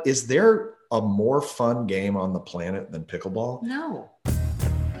Is there a more fun game on the planet than pickleball? No.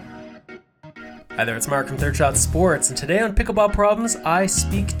 Hi there, it's Mark from Third Shot Sports, and today on Pickleball Problems, I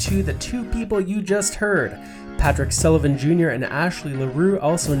speak to the two people you just heard, Patrick Sullivan Jr. and Ashley LaRue,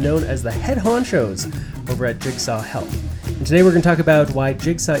 also known as the head honchos over at Jigsaw Health. And today we're going to talk about why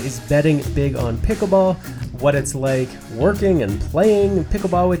Jigsaw is betting big on pickleball, what it's like working and playing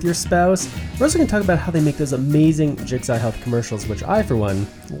pickleball with your spouse. We're also going to talk about how they make those amazing Jigsaw Health commercials, which I, for one,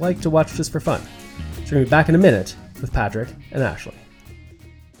 like to watch just for fun. So we're going to be back in a minute with Patrick and Ashley.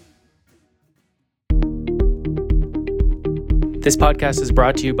 This podcast is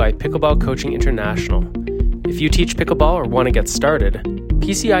brought to you by Pickleball Coaching International. If you teach pickleball or want to get started,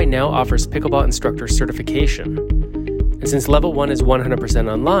 PCI now offers pickleball instructor certification. And since level 1 is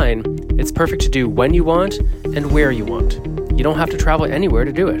 100% online, it's perfect to do when you want and where you want. You don't have to travel anywhere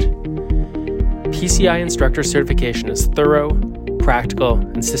to do it. PCI instructor certification is thorough, practical,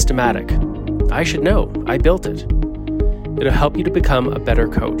 and systematic. I should know, I built it. It'll help you to become a better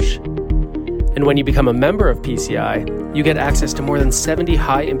coach. And when you become a member of PCI, you get access to more than 70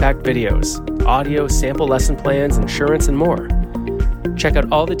 high-impact videos, audio, sample lesson plans, insurance, and more. Check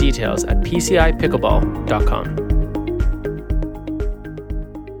out all the details at PCIPickleball.com.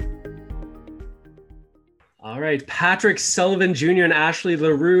 All right, Patrick Sullivan Jr. and Ashley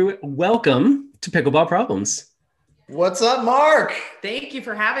LaRue, welcome to Pickleball Problems. What's up, Mark? Thank you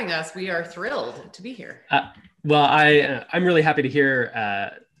for having us. We are thrilled to be here. I'm really happy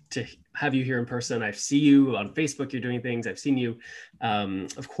to to have you here in person. I see you on Facebook. You're doing things. I've seen you,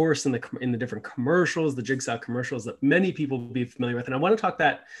 of course, in the different commercials, the Jigsaw commercials that many people will be familiar with. And I want to talk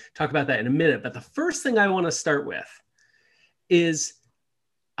about that in a minute. But the first thing I want to start with is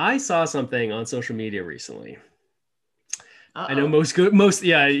I saw something on social media recently. Uh-oh. I know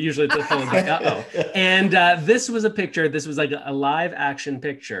usually it's a phone like, And this was a picture. This was like a live action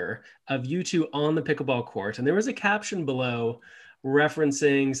picture of you two on the pickleball court. And there was a caption below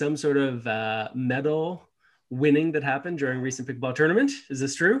referencing some sort of medal winning that happened during a recent pickleball tournament. Is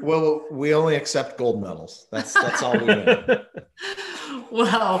this true? Well, we only accept gold medals. That's all we know.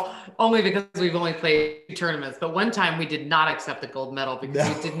 Well, only because we've only played 2 tournaments, but one time we did not accept the gold medal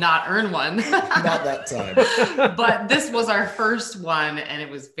because we did not earn one. Not that time. But this was our first one, and it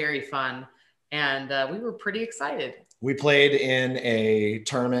was very fun, and we were pretty excited. We played in a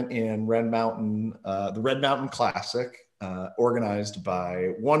tournament in Red Mountain, the Red Mountain Classic, organized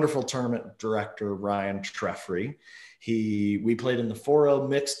by wonderful tournament director Ryan Treffry. We played in the 4-0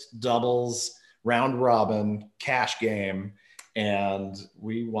 mixed doubles round robin cash game, and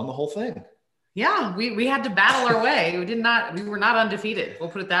we won the whole thing. Yeah, we had to battle our way. We were not undefeated. We'll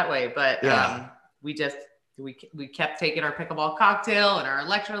put it that way. But yeah. We kept taking our pickleball cocktail and our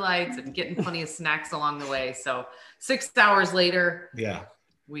electrolytes and getting plenty of snacks along the way. So 6 hours later,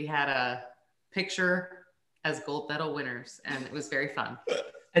 we had a picture as gold medal winners, and it was very fun.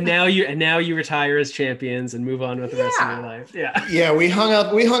 And now you retire as champions and move on with the rest of your life. Yeah, we hung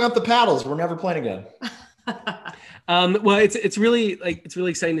up the paddles. We're never playing again. Well, it's really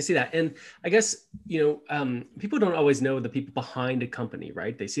exciting to see that. And I guess, people don't always know the people behind a company,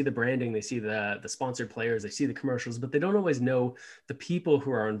 right? They see the branding, they see the sponsored players, they see the commercials, but they don't always know the people who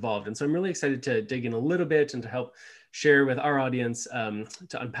are involved. And so I'm really excited to dig in a little bit and to help share with our audience, to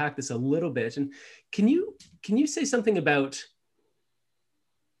unpack this a little bit. And can you say something about,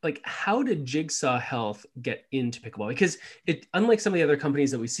 like, how did Jigsaw Health get into pickleball? Because unlike some of the other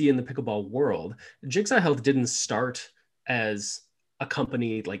companies that we see in the pickleball world, Jigsaw Health didn't start as a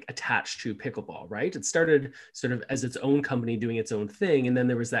company like attached to pickleball, right? It started sort of as its own company doing its own thing. And then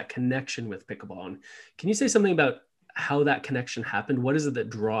there was that connection with pickleball. And can you say something about how that connection happened? What is it that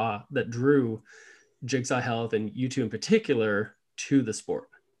drew Jigsaw Health, and you two in particular, to the sport?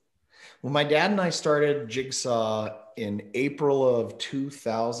 Well, my dad and I started Jigsaw in April of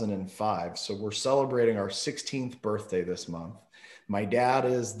 2005. So we're celebrating our 16th birthday this month. My dad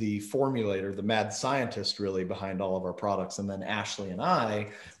is the formulator, the mad scientist really behind all of our products. And then Ashley and I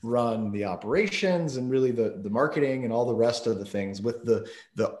run the operations and really the marketing and all the rest of the things with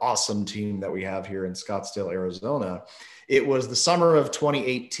the awesome team that we have here in Scottsdale, Arizona. It was the summer of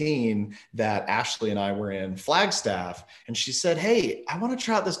 2018 that Ashley and I were in Flagstaff, and she said, "Hey, I want to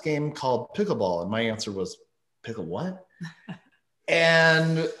try out this game called pickleball." And my answer was, "Pickle what?"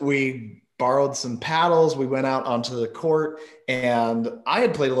 And we borrowed some paddles. We went out onto the court, and I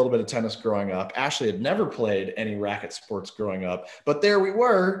had played a little bit of tennis growing up. Ashley had never played any racket sports growing up, but there we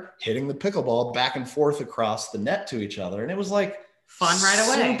were hitting the pickleball back and forth across the net to each other. And it was like fun right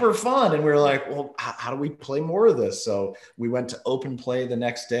away. Super fun. And we were like, well, how do we play more of this? So we went to open play the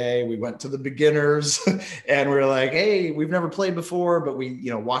next day. We went to the beginners and we were like, hey, we've never played before, but we,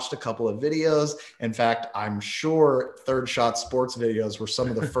 watched a couple of videos. In fact, I'm sure Third Shot Sports videos were some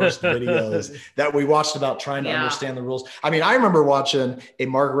of the first videos that we watched about trying to understand the rules. I mean, I remember watching a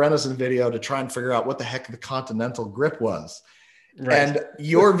Mark Renneson video to try and figure out what the heck the Continental Grip was. Right. And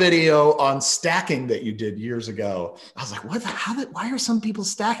your video on stacking that you did years ago, I was like, why are some people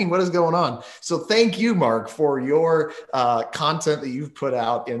stacking? What is going on? So thank you, Mark, for your content that you've put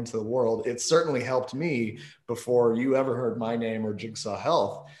out into the world. It certainly helped me before you ever heard my name or Jigsaw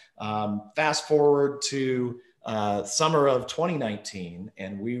Health. Fast forward to summer of 2019,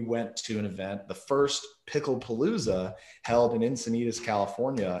 and we went to an event, the first Picklepalooza, held in Encinitas,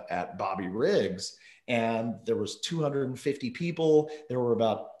 California at Bobby Riggs. And there was 250 people. There were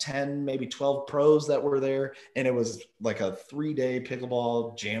about 10, maybe 12 pros that were there. And it was like a 3-day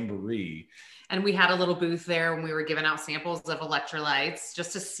pickleball jamboree. And we had a little booth there when we were giving out samples of electrolytes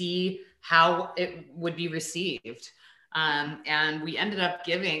just to see how it would be received. And we ended up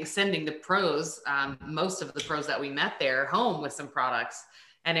sending the pros, most of the pros that we met there, home with some products.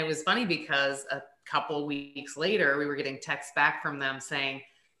 And it was funny because a couple weeks later, we were getting texts back from them saying,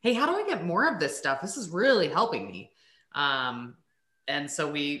 hey, how do I get more of this stuff? This is really helping me. And so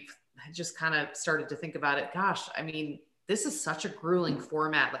we just kind of started to think about it. Gosh, I mean, this is such a grueling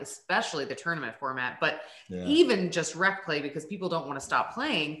format, like especially the tournament format, but even just rec play, because people don't want to stop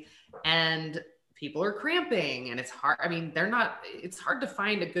playing and people are cramping and it's hard. I mean, it's hard to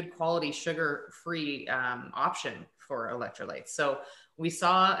find a good quality sugar-free option for electrolytes. So we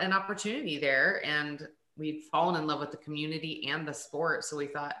saw an opportunity there, and we'd fallen in love with the community and the sport. So we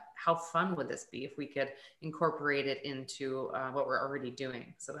thought, how fun would this be if we could incorporate it into what we're already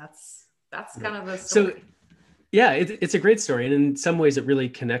doing? So that's kind of the story. So yeah, it's a great story. And in some ways it really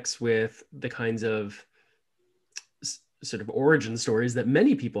connects with the kinds of sort of origin stories that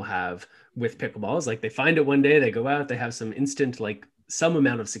many people have with pickleballs. Like they find it one day, they go out, they have some instant, like some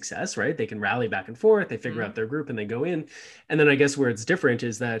amount of success, right? They can rally back and forth, they figure out their group and they go in. And then I guess where it's different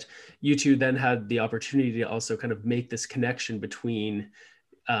is that you two then had the opportunity to also kind of make this connection between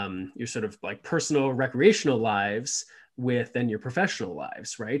your sort of like personal recreational lives with then your professional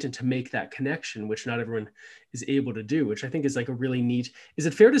lives, right? And to make that connection, which not everyone is able to do, which I think is like a really neat, is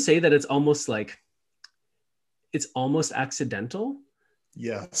it fair to say that it's almost accidental?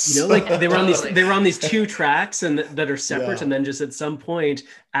 Yes. Like they were on these two tracks and that are separate, and then just at some point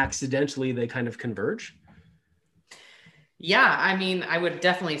accidentally they kind of converge. Yeah, I mean, I would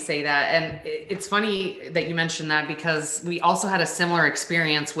definitely say that. And it's funny that you mentioned that, because we also had a similar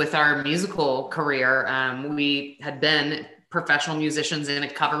experience with our musical career. We had been professional musicians in a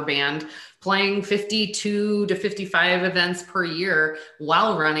cover band playing 52 to 55 events per year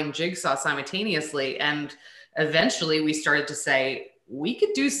while running Jigsaw simultaneously. And eventually we started to say, we could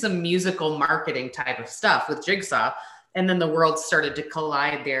do some musical marketing type of stuff with Jigsaw. And then the world started to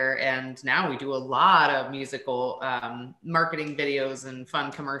collide there. And now we do a lot of musical marketing videos and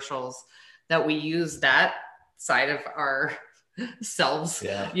fun commercials that we use that side of our selves,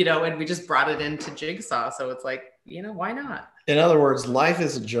 and we just brought it into Jigsaw. So it's like, why not? In other words, life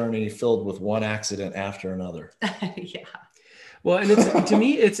is a journey filled with one accident after another. Yeah. Well, and it's, to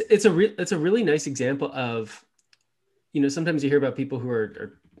me, it's a really nice example of, sometimes you hear about people who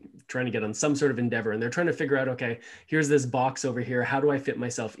are trying to get on some sort of endeavor and they're trying to figure out, okay, here's this box over here. How do I fit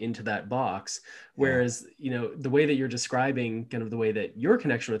myself into that box? Whereas, the way that you're describing kind of the way that your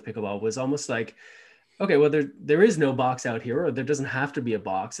connection with pickleball was almost like, okay, well, there is no box out here, or there doesn't have to be a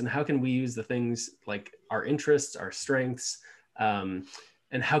box. And how can we use the things like our interests, our strengths, and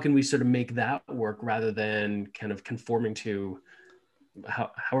how can we sort of make that work rather than kind of conforming to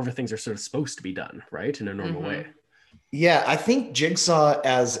however things are sort of supposed to be done, right? In a normal way. Yeah, I think Jigsaw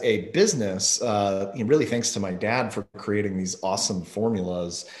as a business, really thanks to my dad for creating these awesome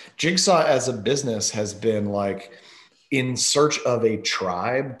formulas. Jigsaw as a business has been like in search of a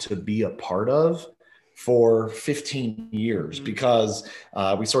tribe to be a part of for 15 years, because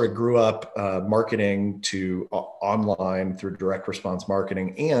we sort of grew up marketing to online through direct response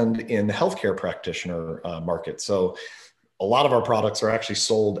marketing and in the healthcare practitioner market. So a lot of our products are actually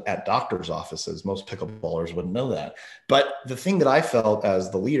sold at doctors' offices. Most pickleballers wouldn't know that. But the thing that I felt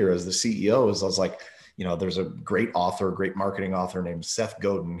as the leader, as the CEO, is I was like, there's a great author, great marketing author named Seth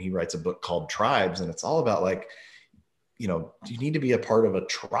Godin. He writes a book called Tribes, and it's all about like, do you need to be a part of a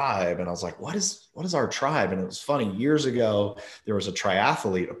tribe? And I was like, what is our tribe? And it was funny. Years ago, there was a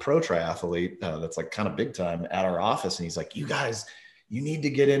triathlete, a pro triathlete that's like kind of big time at our office. And he's like, you guys you need to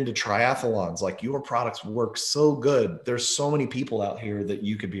get into triathlons. Like, your products work so good. There's so many people out here that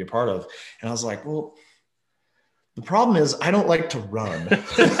you could be a part of. And I was like, well, the problem is I don't like to run.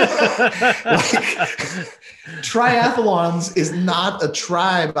 Triathlons is not a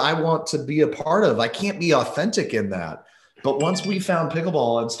tribe I want to be a part of. I can't be authentic in that. But once we found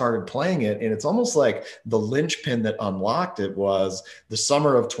pickleball and started playing it, and it's almost like the linchpin that unlocked it was the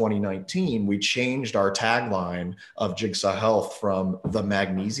summer of 2019, we changed our tagline of Jigsaw Health from the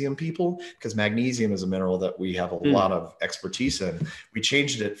magnesium people, because magnesium is a mineral that we have a lot of expertise in. We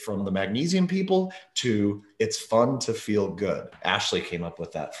changed it from the magnesium people to it's fun to feel good. Ashley came up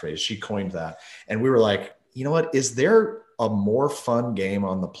with that phrase. She coined that. And we were like, you know what? Is there a more fun game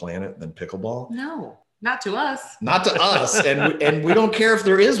on the planet than pickleball? No. Not to us. Not to us. And we don't care if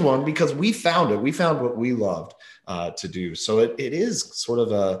there is one, because we found it. We found what we loved to do. So it is sort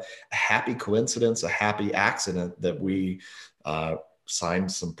of a happy coincidence, a happy accident that we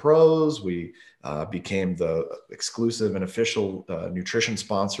signed some pros. We became the exclusive and official nutrition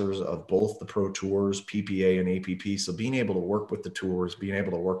sponsors of both the pro tours, PPA and APP. So being able to work with the tours, being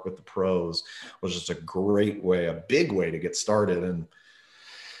able to work with the pros was just a great way, a big way to get started. And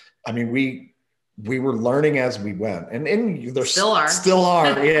I mean, we were learning as we went, and there still are.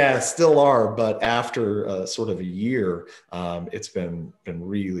 But after sort of a year, it's been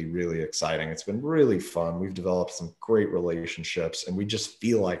really, really exciting. It's been really fun. We've developed some great relationships, and we just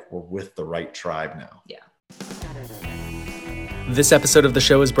feel like we're with the right tribe now. Yeah. This episode of the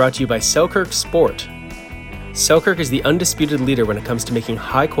show is brought to you by Selkirk Sport. Selkirk is the undisputed leader when it comes to making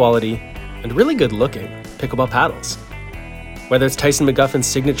high quality and really good looking pickleball paddles. Whether it's Tyson McGuffin's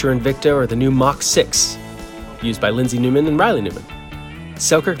signature Invicta or the new Mach 6, used by Lindsay Newman and Riley Newman,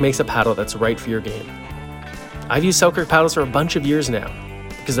 Selkirk makes a paddle that's right for your game. I've used Selkirk paddles for a bunch of years now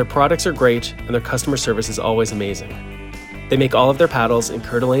because their products are great and their customer service is always amazing. They make all of their paddles in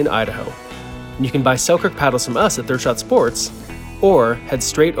Coeur d'Alene, Idaho. And you can buy Selkirk paddles from us at Third Shot Sports or head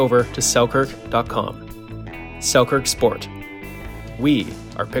straight over to selkirk.com. Selkirk Sport. We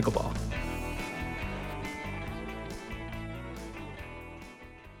are pickleball.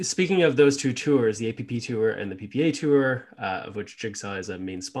 Speaking of those two tours, the APP tour and the PPA tour, of which Jigsaw is a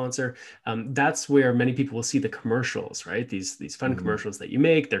main sponsor, that's where many people will see the commercials, right? These fun commercials that you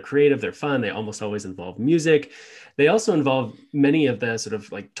make. They're creative, they're fun. They almost always involve music. They also involve many of the sort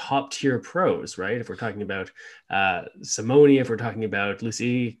of like top tier pros, right? If we're talking about Simone, if we're talking about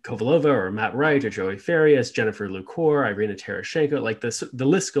Lucy Kovalova or Matt Wright or Joey Farias, Jennifer Lucore, Irina Terashenko, like this, the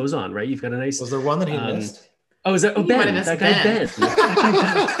list goes on, right? You've got a nice. Was there one that he missed? Oh, is that? Oh, Ben. That guy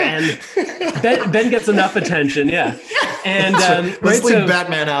Ben. Ben gets enough attention. Yeah. And let's leave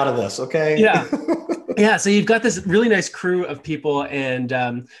Batman out of this, okay? Yeah. Yeah. So you've got this really nice crew of people, and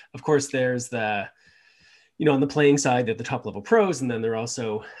of course, there's the, on the playing side, they're the top level pros, and then they're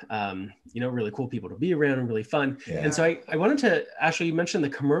also, really cool people to be around and really fun. Yeah. And so I wanted to, Ashley, you mentioned the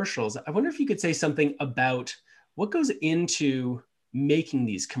commercials. I wonder if you could say something about what goes into making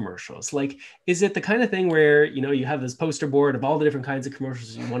these commercials. Like, is it the kind of thing where, you have this poster board of all the different kinds of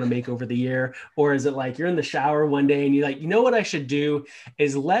commercials you want to make over the year? Or is it like you're in the shower one day and you're like, what I should do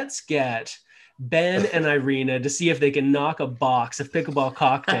is let's get Ben and Irina to see if they can knock a box of pickleball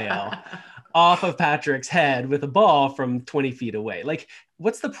cocktail off of Patrick's head with a ball from 20 feet away. Like,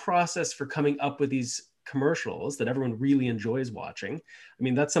 what's the process for coming up with these commercials that everyone really enjoys watching? I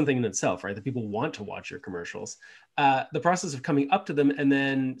mean, that's something in itself, right? That people want to watch your commercials. The process of coming up to them and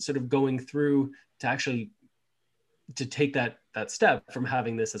then sort of going through to take that step from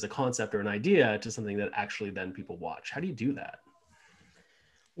having this as a concept or an idea to something that actually then people watch. How do you do that?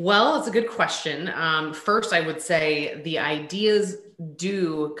 Well, it's a good question. First, I would say the ideas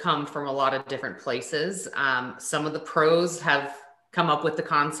do come from a lot of different places. Some of the pros have come up with the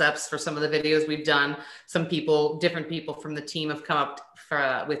concepts for some of the videos we've done. Different people from the team have come up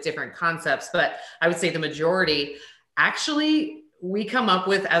with different concepts, but I would say the majority actually we come up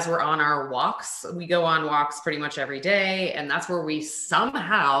with as we're on our walks. We go on walks pretty much every day, and that's where we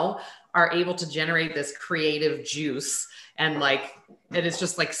somehow are able to generate this creative juice. And it is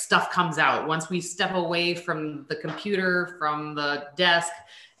just like stuff comes out once we step away from the computer, from the desk,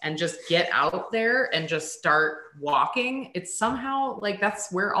 and just get out there and just start walking. It's somehow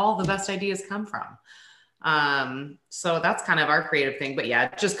that's where all the best ideas come from. So that's kind of our creative thing, but yeah,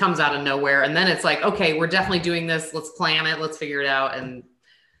 it just comes out of nowhere. And then it's like, okay, we're definitely doing this. Let's plan it. Let's figure it out. And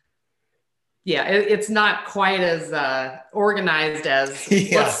yeah, it's not quite as organized as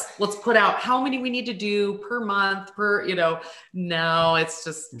let's put out how many we need to do per month no, it's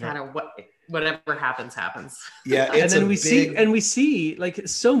just kind of whatever happens. Yeah. And then we see like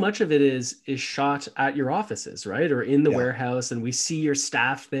so much of it is shot at your offices, right? Or in the warehouse, and we see your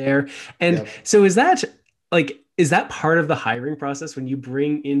staff there. And so is that part of the hiring process when you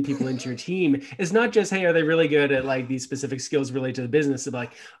bring in people into your team? It's not just, hey, are they really good at like these specific skills related to the business? It's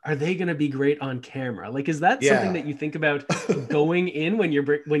like, are they going to be great on camera? Like, is that something that you think about going in when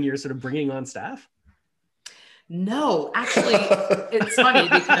you're sort of bringing on staff? No, actually, it's funny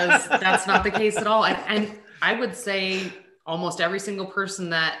because that's not the case at all. And I would say almost every single person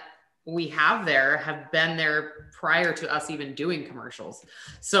that we have there have been there prior to us even doing commercials.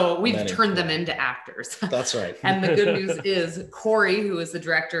 So we've turned them into actors. That's right. And the good news is Corey, who is the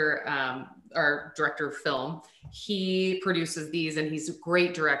director, our director of film, he produces these and he's a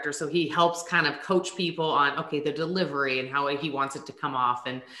great director. So he helps kind of coach people on, okay, the delivery and how he wants it to come off.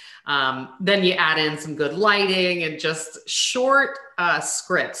 And then you add in some good lighting and just short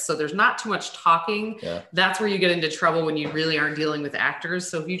scripts. So there's not too much talking. Yeah. That's where you get into trouble when you really aren't dealing with actors.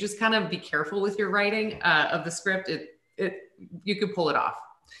 So if you just kind of be careful with your writing of the script, you could pull it off.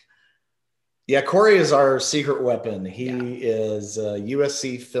 Yeah, Corey is our secret weapon. He is a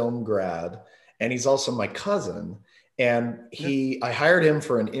USC film grad, and he's also my cousin. And I hired him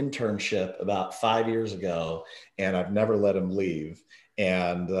for an internship about 5 years ago, and I've never let him leave.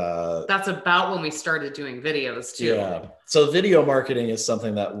 And that's about when we started doing videos too. Yeah. So video marketing is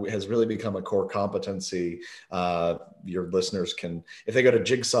something that has really become a core competency. Your listeners can, if they go to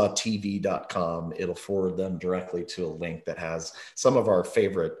jigsawtv.com, it'll forward them directly to a link that has some of our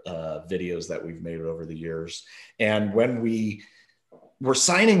favorite videos that we've made over the years. And when we were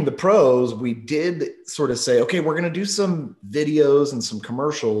signing the pros, we did sort of say, okay, we're going to do some videos and some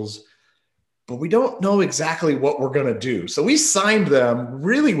commercials, but we don't know exactly what we're going to do. So we signed them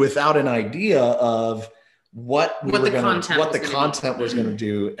really without an idea of what the content was going to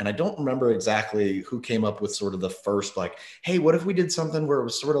do. And I don't remember exactly who came up with sort of the first, like, hey, what if we did something where it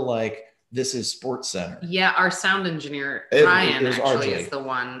was sort of like, this is Sports Center? Yeah, our sound engineer, Ryan, actually is the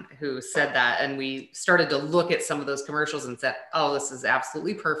one who said that. And we started to look at some of those commercials and said, oh, this is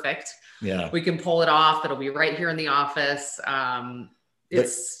absolutely perfect. Yeah, we can pull it off. It'll be right here in the office.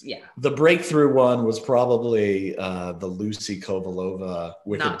 The breakthrough one was probably the Lucy Kovalova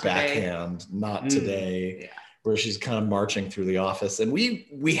wicked backhand, Not Today, where she's kind of marching through the office. And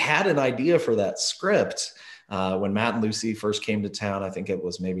we had an idea for that script when Matt and Lucy first came to town. I think it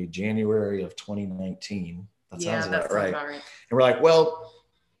was maybe January of 2019. That sounds about right. And we're like, well,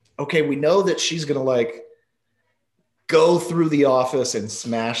 okay, we know that she's going to like go through the office and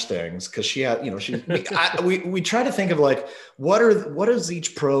smash things because she had, we try to think of like, what is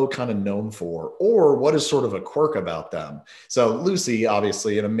each pro kind of known for, or what is sort of a quirk about them? So Lucy,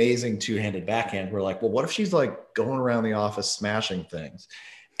 obviously an amazing two-handed backhand. We're like, well, what if she's like going around the office smashing things?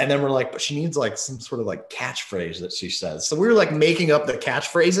 And then we're like, but she needs like some sort of like catchphrase that she says. So we were like making up the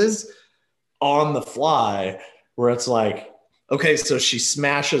catchphrases on the fly, where it's like, okay, so she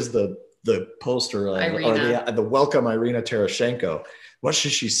smashes the poster or the welcome Irina Terashenko. What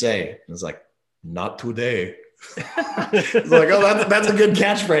should she say? And it's like, not today. It's like, oh, that's a good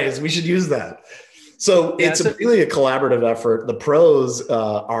catchphrase. We should use that. So it's really a collaborative effort. The pros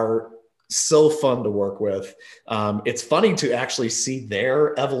are so fun to work with. It's funny to actually see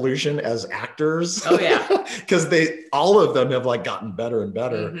their evolution as actors. Oh yeah. Because all of them have like gotten better and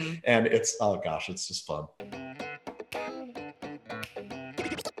better. Mm-hmm. And it's just fun.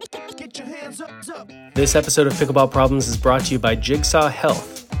 This episode of Pickleball Problems is brought to you by Jigsaw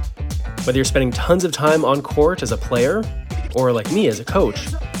Health. Whether you're spending tons of time on court as a player, or like me as a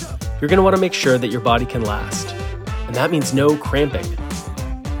coach, you're going to want to make sure that your body can last. And that means no cramping.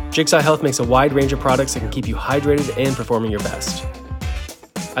 Jigsaw Health makes a wide range of products that can keep you hydrated and performing your best.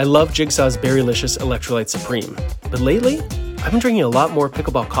 I love Jigsaw's Berrylicious Electrolyte Supreme, but lately, I've been drinking a lot more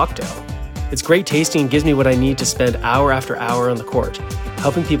Pickleball Cocktail. It's great tasting and gives me what I need to spend hour after hour on the court,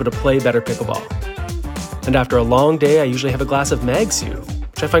 helping people to play better pickleball. And after a long day, I usually have a glass of Mag Soothe,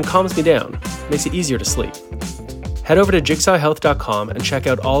 which I find calms me down, makes it easier to sleep. Head over to jigsawhealth.com and check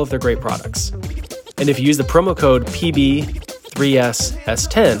out all of their great products. And if you use the promo code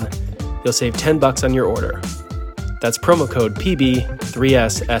PB3SS10, you'll save $10 on your order. That's promo code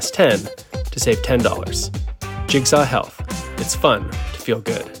PB3SS10 to save $10. Jigsaw Health. It's fun to feel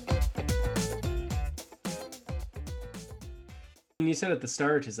good. You said at the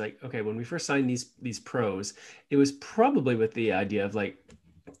start is like, okay, when we first signed these pros, it was probably with the idea of like,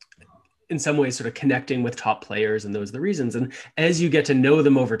 in some ways sort of connecting with top players, and those are the reasons. And as you get to know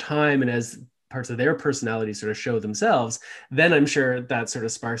them over time, and as parts of their personality sort of show themselves, then I'm sure that sort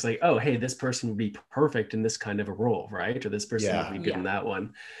of sparks like, oh, hey, this person would be perfect in this kind of a role, right? Or this person would be good in that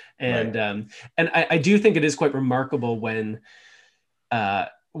one. And and I do think it is quite remarkable when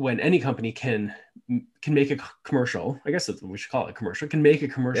any company can make a commercial, I guess that's what we should call it, commercial, can make a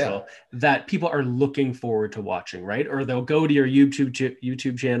commercial that people are looking forward to watching, right? Or they'll go to your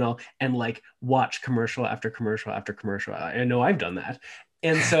YouTube channel and like watch commercial after commercial after commercial. I know I've done that.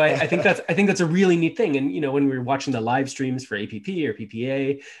 And so I think that's a really neat thing. And, you know, when we were watching the live streams for APP or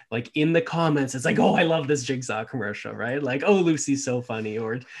PPA, like in the comments, it's like, oh, I love this Jigsaw commercial, right? Like, oh, Lucy's so funny,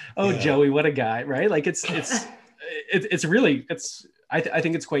 or, oh, Joey, what a guy, right? Like it's really, I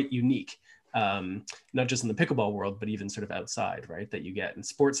think it's quite unique. Not just in the pickleball world, but even sort of outside, right? That you get. And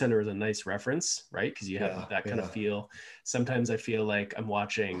SportsCenter is a nice reference, right? Because you have that kind of feel. Sometimes I feel like I'm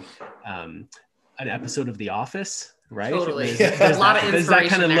watching an episode of The Office, right? Totally. There's a lot of inspiration. There's that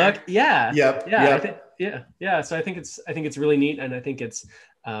kind of look. Yeah. Yep. Yeah. So I think it's really neat, and I think it's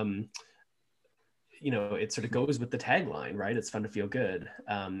you know, it sort of goes with the tagline, right? It's fun to feel good.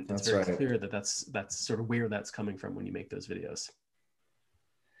 It's very clear that that's sort of where that's coming from when you make those videos.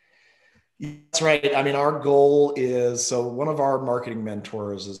 That's right. I mean, our goal is, so one of our marketing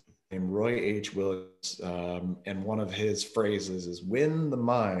mentors is named Roy H. Williams, and one of his phrases is win the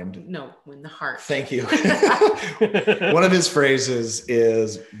mind. No, win the heart. Thank you. One of his phrases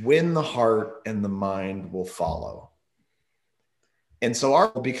is win the heart and the mind will follow. And so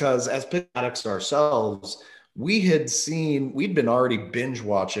because as pick addicts ourselves, we'd been already binge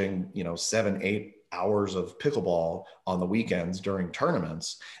watching, 7-8 hours of pickleball on the weekends during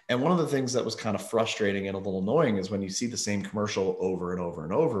tournaments. And one of the things that was kind of frustrating and a little annoying is when you see the same commercial over and over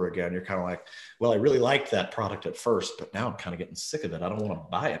and over again, you're kind of like, well, I really liked that product at first, but now I'm kind of getting sick of it. I don't want to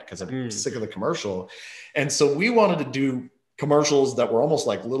buy it because I'm sick of the commercial. And so we wanted to do commercials that were almost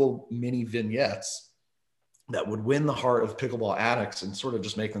like little mini vignettes that would win the heart of pickleball addicts and sort of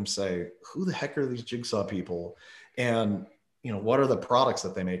just make them say, who the heck are these Jigsaw people? And what are the products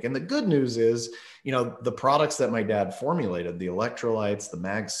that they make? And the good news is, the products that my dad formulated, the electrolytes, the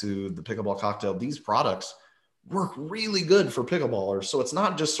Mag Soothe, the pickleball cocktail, these products work really good for pickleballers. So it's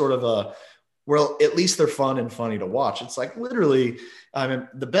not just sort of well, at least they're fun and funny to watch. It's like literally, I mean,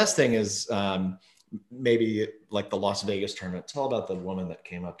 the best thing is maybe like the Las Vegas tournament. Tell about the woman that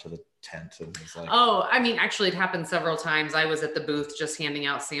came up to the tent and was like, oh, I mean, actually it happened several times. I was at the booth just handing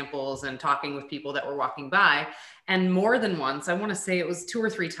out samples and talking with people that were walking by. And more than once, I want to say it was 2 or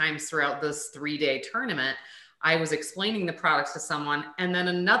 3 times throughout this 3-day tournament, I was explaining the products to someone, and then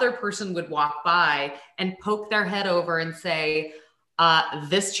another person would walk by and poke their head over and say,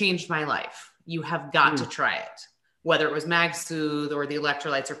 this changed my life. You have got to try it. Whether it was Mag Soothe or the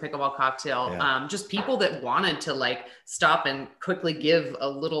electrolytes or pickleball cocktail, just people that wanted to like stop and quickly give a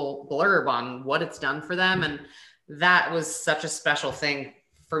little blurb on what it's done for them. And that was such a special thing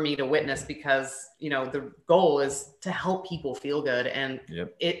for me to witness because, the goal is to help people feel good, and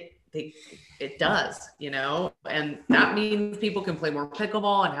it does, and that means people can play more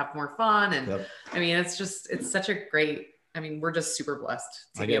pickleball and have more fun. And I mean, it's such a great, we're just super blessed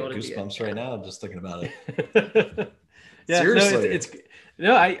to be able to do it. I get goosebumps right now just thinking about it. Yeah, seriously.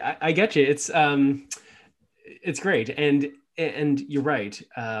 I get you. It's great. And you're right,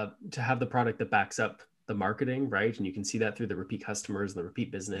 to have the product that backs up the marketing, right? And you can see that through the repeat customers, the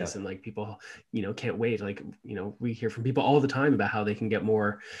repeat business, and like people, can't wait. Like, we hear from people all the time about how they can get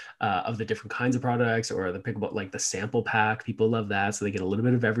more of the different kinds of products, or the pickleball, like the sample pack. People love that. So they get a little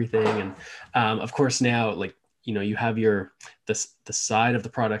bit of everything. And of course now, like, you have the side of the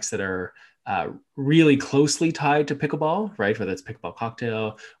products that are really closely tied to pickleball, right? Whether it's pickleball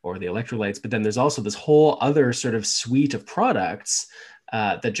cocktail or the electrolytes, but then there's also this whole other sort of suite of products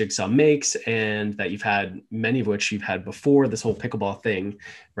that Jigsaw makes, and that you've had, many of which you've had before this whole pickleball thing,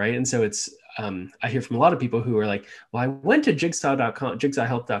 right? And so it's, I hear from a lot of people who are like, well, I went to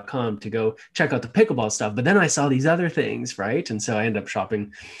jigsawhealth.com to go check out the pickleball stuff, but then I saw these other things, right? And so I end up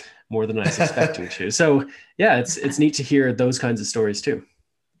shopping more than I was expecting to. So yeah, it's neat to hear those kinds of stories too.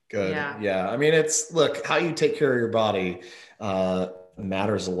 Good. Yeah. I mean, look, how you take care of your body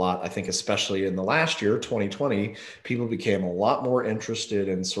matters a lot. I think, especially in the last year, 2020, people became a lot more interested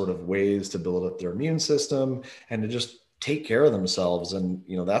in sort of ways to build up their immune system and to just take care of themselves. And,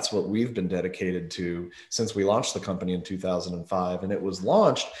 that's what we've been dedicated to since we launched the company in 2005. And it was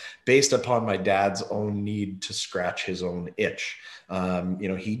launched based upon my dad's own need to scratch his own itch.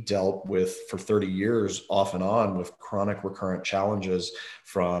 He dealt with, for 30 years off and on, with chronic recurrent challenges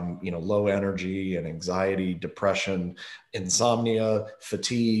from, low energy and anxiety, depression, insomnia,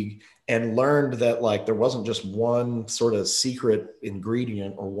 fatigue. and learned that like there wasn't just one sort of secret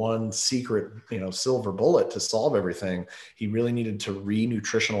ingredient or one secret, silver bullet to solve everything. He really needed to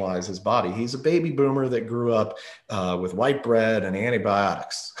re-nutritionalize his body. He's a baby boomer that grew up with white bread and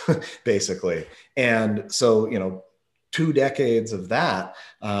antibiotics, basically. And so, 2 decades of that,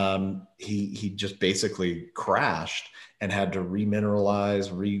 he just basically crashed and had to remineralize,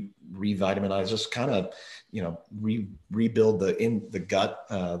 revitaminize, just kind of, rebuild the gut,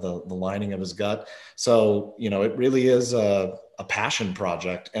 the lining of his gut. So, it really is a passion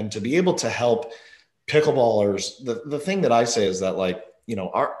project. And to be able to help pickleballers, the thing that I say is that like,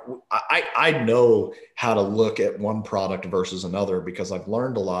 I know how to look at one product versus another because I've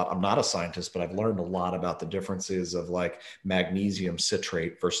learned a lot. I'm not a scientist, but I've learned a lot about the differences of like magnesium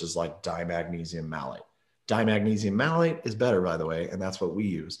citrate versus like dimagnesium malate. Dimagnesium malate is better, by the way, and that's what we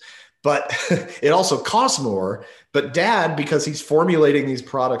use. But it also costs more. But Dad, because he's formulating these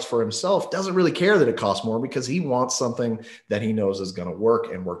products for himself, doesn't really care that it costs more because he wants something that he knows is going to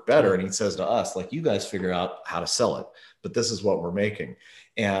work and work better. And he says to us, like, you guys figure out how to sell it, but this is what we're making.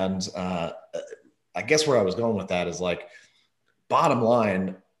 And I guess where I was going with that is like, bottom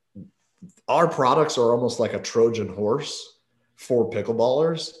line, our products are almost like a Trojan horse for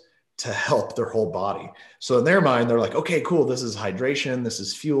pickleballers to help their whole body. So in their mind, they're like, okay, cool. This is hydration. This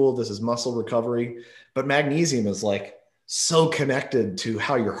is fuel. This is muscle recovery. But magnesium is like so connected to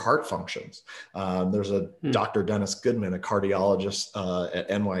how your heart functions. There's a Dr. Dennis Goodman, a cardiologist at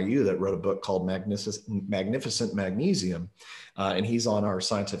NYU, that wrote a book called Magnificent Magnesium. And he's on our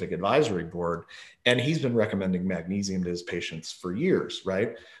scientific advisory board. And he's been recommending magnesium to his patients for years,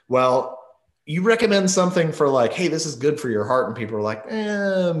 right? Well, you recommend something for like, hey, this is good for your heart. And people are like,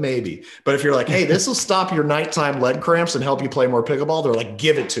 maybe. But if you're like, hey, this will stop your nighttime leg cramps and help you play more pickleball, they're like,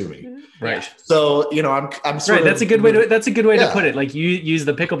 give it to me. Right. So, I'm sort of, that's a good way to put it. Like you use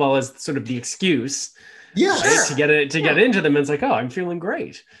the pickleball as sort of the excuse. Yeah. Right? To get into them. And it's like, oh, I'm feeling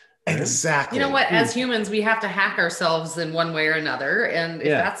great. Exactly. You know what? As humans, we have to hack ourselves in one way or another. And if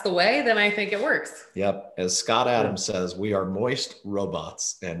that's the way, then I think it works. Yep. As Scott Adams says, we are moist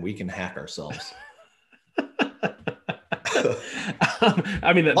robots and we can hack ourselves.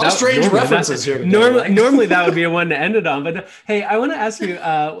 I mean, a lot of strange references here. Normally that would be a one to end it on. But hey, I want to ask you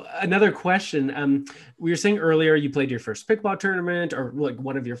another question. We were saying earlier you played your first pickleball tournament, or like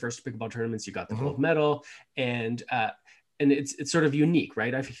one of your first pickleball tournaments. You got the gold medal, and it's sort of unique,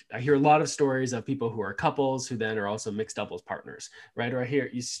 right? I hear a lot of stories of people who are couples who then are also mixed doubles partners, right? Or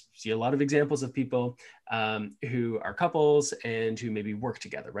you see a lot of examples of people who are couples and who maybe work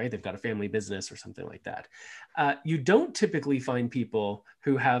together, right? They've got a family business or something like that. You don't typically find people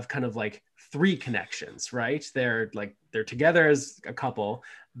who have kind of like 3 connections, right? They're together as a couple,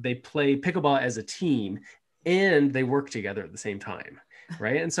 they play pickleball as a team, and they work together at the same time,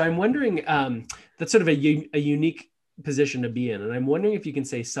 right? And so I'm wondering, that's sort of a unique position to be in, and I'm wondering if you can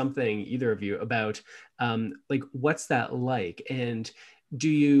say something, either of you, about like what's that like, and do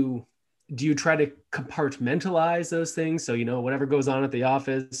you try to compartmentalize those things, so whatever goes on at the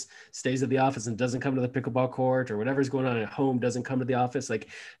office stays at the office and doesn't come to the pickleball court, or whatever's going on at home doesn't come to the office? Like,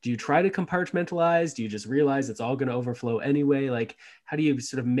 do you try to compartmentalize? Do you just realize it's all going to overflow anyway? Like, how do you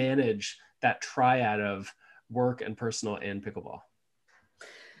sort of manage that triad of work and personal and pickleball?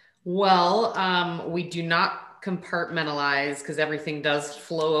 Well, we do not compartmentalize because everything does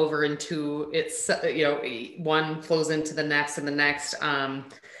flow over into it's, one flows into the next and the next.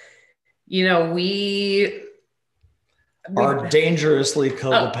 We are dangerously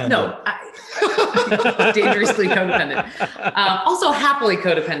codependent. Dangerously codependent. Also happily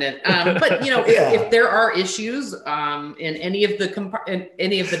codependent. But if there are issues in any of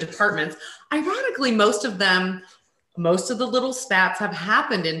the departments, ironically, most of the little spats have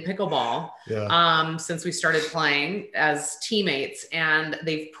happened in pickleball since we started playing as teammates, and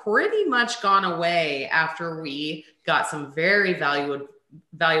they've pretty much gone away after we got some very valuable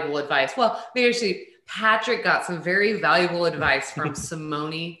advice. Well, actually, Patrick got some very valuable advice from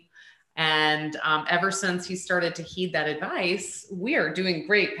Simone, and ever since he started to heed that advice, we are doing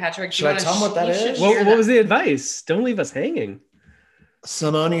great. Patrick, should I tell him what that is? What was the advice? Don't leave us hanging.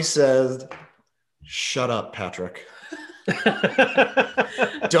 Simone says, "Shut up, Patrick."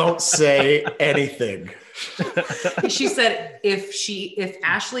 Don't say anything. She said, if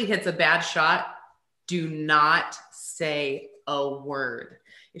Ashley hits a bad shot, do not say a word.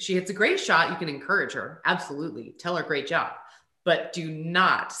 If she hits a great shot, you can encourage her. Absolutely. Tell her great job. But do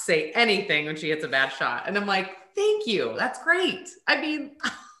not say anything when she hits a bad shot. And I'm like, thank you. That's great. I mean,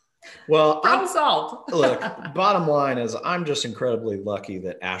 well, problem solved. Look, bottom line is I'm just incredibly lucky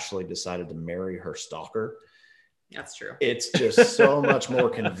that Ashley decided to marry her stalker. That's true. It's just so much more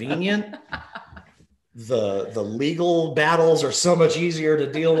convenient. The legal battles are so much easier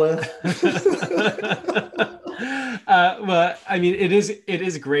to deal with. Well, I mean, it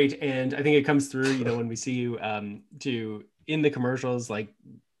is great, and I think it comes through, when we see you in the commercials, like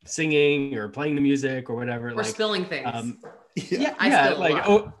singing or playing the music or whatever, or like spilling things.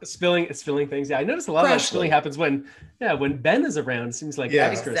 Spilling things. Yeah, I noticed a lot of that spilling happens when Ben is around. It seems like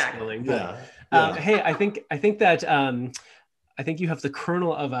extra spilling. But, hey, I think that I think you have the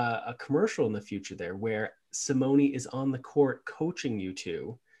kernel of a commercial in the future there, where Simone is on the court coaching you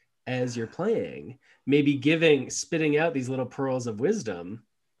two as you're playing, maybe spitting out these little pearls of wisdom.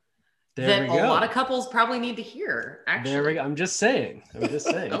 There we go. A lot of couples probably need to hear. Actually, there we go. I'm just saying. Okay,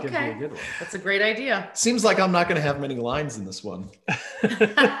 it could be a good one. That's a great idea. Seems like I'm not going to have many lines in this one,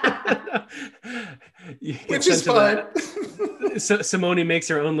 which is fine. So Simone makes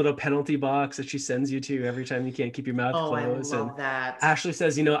her own little penalty box that she sends you to every time you can't keep your mouth closed. I love that. Ashley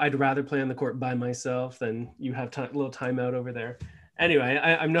says, I'd rather play on the court by myself than you have a little timeout over there. Anyway,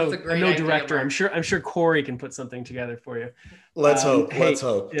 I'm no director. Idea, I'm sure Corey can put something together for you. Let's hope. Let's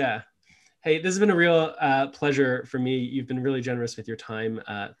hope. Yeah. Hey, this has been a real pleasure for me. You've been really generous with your time.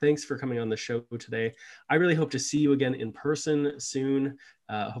 Thanks for coming on the show today. I really hope to see you again in person soon,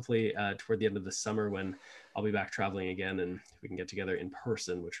 hopefully toward the end of the summer, when I'll be back traveling again and we can get together in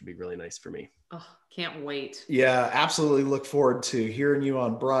person, which would be really nice for me. Oh, can't wait. Yeah, absolutely. Look forward to hearing you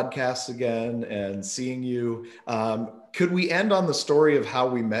on broadcasts again and seeing you. Could we end on the story of how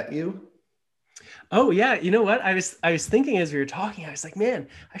we met you? Oh yeah, you know what? I was thinking as we were talking, I was like, man,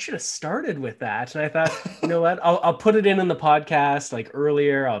 I should have started with that. And I thought, you know what? I'll put it in the podcast like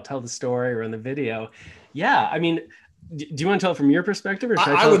earlier. I'll tell the story or in the video. Yeah, I mean, do you want to tell it from your perspective, or should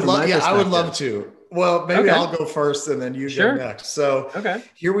I would love? Yeah, I would love to. Well, maybe I'll go first and then you go next. So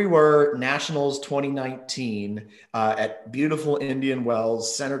here we were, Nationals 2019 at beautiful Indian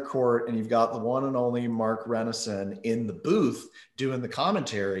Wells Center Court, and you've got the one and only Mark Renneson in the booth doing the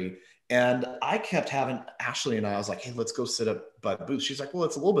commentary. And I kept having Ashley and I was like, hey, let's go sit up by the booth. She's like, well,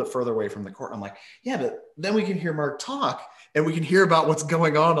 it's a little bit further away from the court. I'm like, yeah, but then we can hear Mark talk and we can hear about what's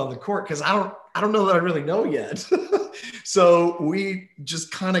going on the court. Cause I don't know that I really know yet. So we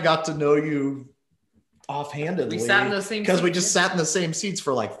just kind of got to know you offhandedly. We sat in the same because we just sat in the same seats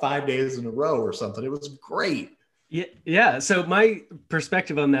for like 5 days in a row or something. It was great. Yeah. So my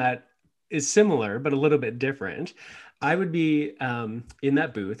perspective on that is similar, but a little bit different. I would be in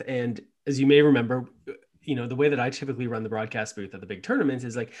that booth. And as you may remember, the way that I typically run the broadcast booth at the big tournaments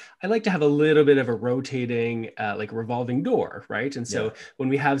is like, I like to have a little bit of a rotating, like revolving door. Right. And so when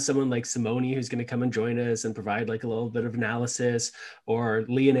we have someone like Simone, who's going to come and join us and provide like a little bit of analysis, or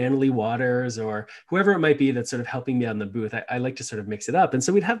Lee and Annalie Waters, or whoever it might be that's sort of helping me on the booth, I like to sort of mix it up. And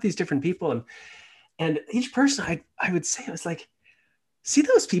so we'd have these different people, and each person I would say, I was like, see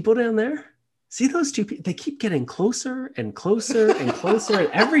those people down there? See those two people? They keep getting closer and closer and closer and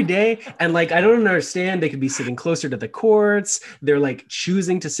every day. And like, I don't understand. They could be sitting closer to the courts. They're like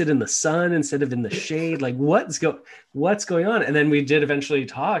choosing to sit in the sun instead of in the shade. Like what's going on? And then we did eventually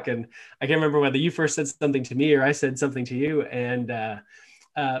talk. And I can't remember whether you first said something to me or I said something to you. And,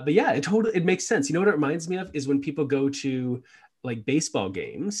 but yeah, it makes sense. You know what it reminds me of is when people go to like baseball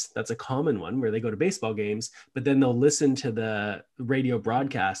games. That's a common one where they go to baseball games, but then they'll listen to the radio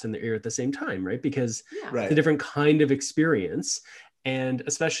broadcast in their ear at the same time, right? Because it's a different kind of experience. And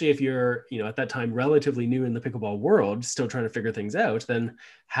especially if you're, at that time, relatively new in the pickleball world, still trying to figure things out, then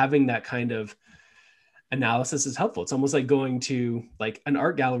having that kind of analysis is helpful. It's almost like going to like an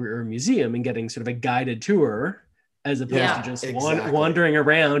art gallery or a museum and getting sort of a guided tour, as opposed to just wandering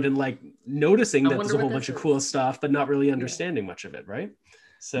around and like noticing that there's a whole bunch of cool stuff, but not really understanding much of it, right?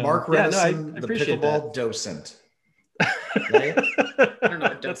 So Mark Renneson, the pickleball docent. Right? I don't know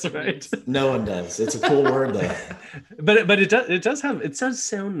what docent means. No one does. It's a cool word though. But it does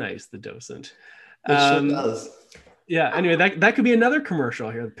sound nice, the docent. It sure does. Yeah. Anyway, that could be another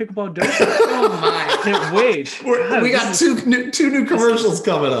commercial here. The pickleball docent. Oh my! Can't wait. We got two new commercials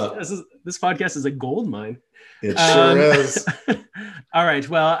coming up. This podcast is a gold mine. It sure is. All right.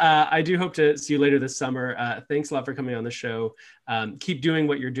 Well, I do hope to see you later this summer. Thanks a lot for coming on the show. Keep doing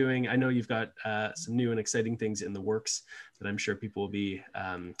what you're doing. I know you've got some new and exciting things in the works that I'm sure people will be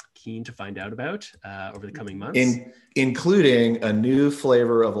keen to find out about over the coming months. Including a new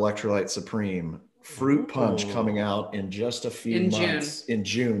flavor of Electrolyte Supreme, Fruit Punch, coming out in just a few months. In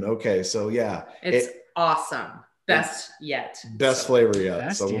June. Okay. So yeah. It's awesome. Best yet. Best flavor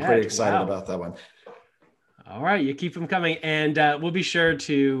yet. So we're pretty excited about that one. All right, you keep them coming, and we'll be sure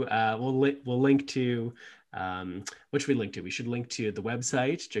to we'll link to What should we link to? We should link to the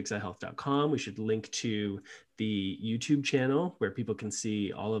website, jigsawhealth.com. We should link to the YouTube channel where people can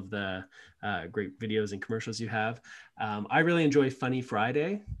see all of the great videos and commercials you have. I really enjoy Funny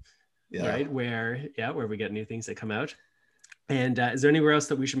Friday, right? Where we get new things that come out. And is there anywhere else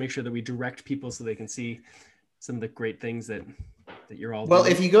that we should make sure that we direct people so they can see some of the great things that you're all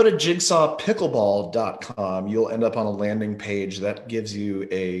doing? If you go to jigsawpickleball.com, you'll end up on a landing page that gives you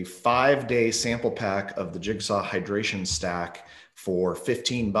a 5-day sample pack of the Jigsaw hydration stack for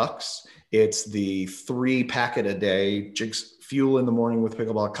 $15. It's the 3 packet a day fuel in the morning with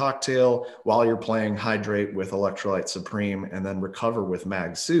pickleball cocktail, while you're playing hydrate with Electrolyte Supreme, and then recover with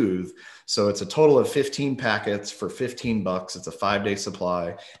Mag Soothe. So it's a total of 15 packets for $15. It's a 5-day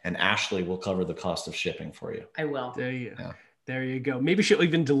supply, and Ashley will cover the cost of shipping for you. I will. There you go. Maybe she'll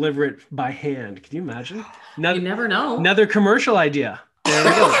even deliver it by hand. Can you imagine? You never know. Another commercial idea. There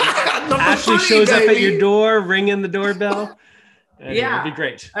we go. Ashley shows up at your door, ringing the doorbell. It'd be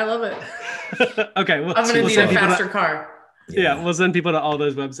great. I love it. Okay. I'm going to need a faster car. Yeah, we'll send people to all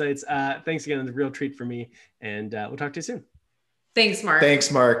those websites. Thanks again. It's a real treat for me. And we'll talk to you soon. Thanks, Mark.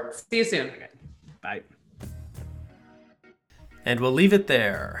 See you soon. Okay. Bye. And we'll leave it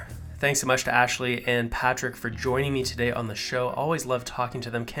there. Thanks so much to Ashley and Patrick for joining me today on the show. Always love talking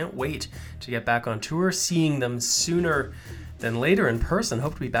to them. Can't wait to get back on tour, seeing them sooner than later in person.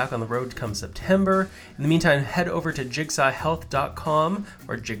 Hope to be back on the road come September. In the meantime, head over to jigsawhealth.com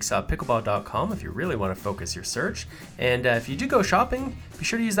or jigsawpickleball.com if you really want to focus your search. And if you do go shopping, be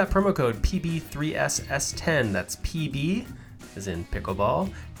sure to use that promo code PB3SS10. That's PB as in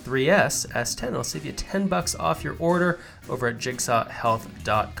pickleball, 3S S10. It'll save you $10 off your order over at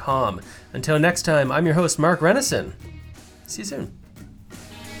jigsawhealth.com. Until next time, I'm your host, Mark Renneson. See you soon.